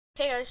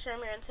Hey guys, Sherm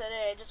here, and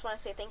today I just want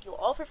to say thank you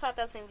all for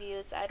 5,000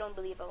 views. I don't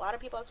believe a lot of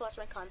people have watched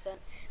my content.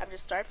 I've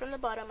just started from the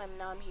bottom and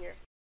now I'm here.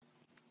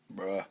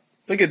 Bruh,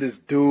 look at this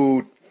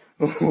dude.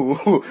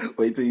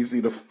 Wait till you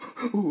see the.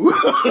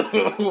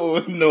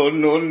 No,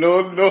 no,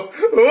 no, no.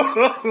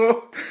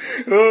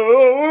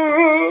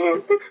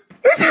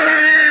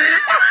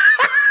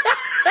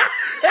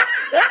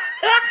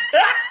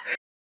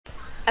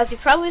 As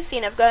you've probably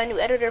seen, I've got a new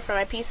editor for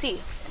my PC.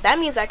 That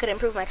means I could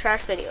improve my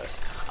trash videos.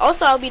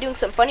 Also, I'll be doing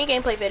some funny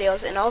gameplay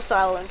videos, and also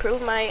I'll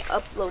improve my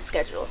upload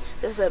schedule.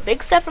 This is a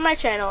big step for my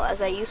channel,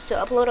 as I used to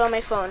upload on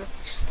my phone,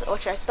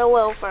 which I still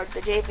will for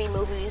the JV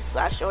movies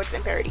 / shorts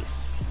and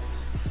parodies.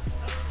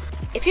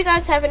 If you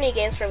guys have any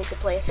games for me to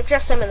play,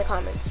 suggest them in the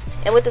comments.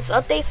 And with this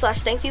update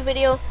 / thank you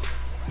video,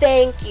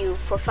 thank you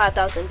for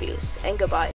 5,000 views, and goodbye.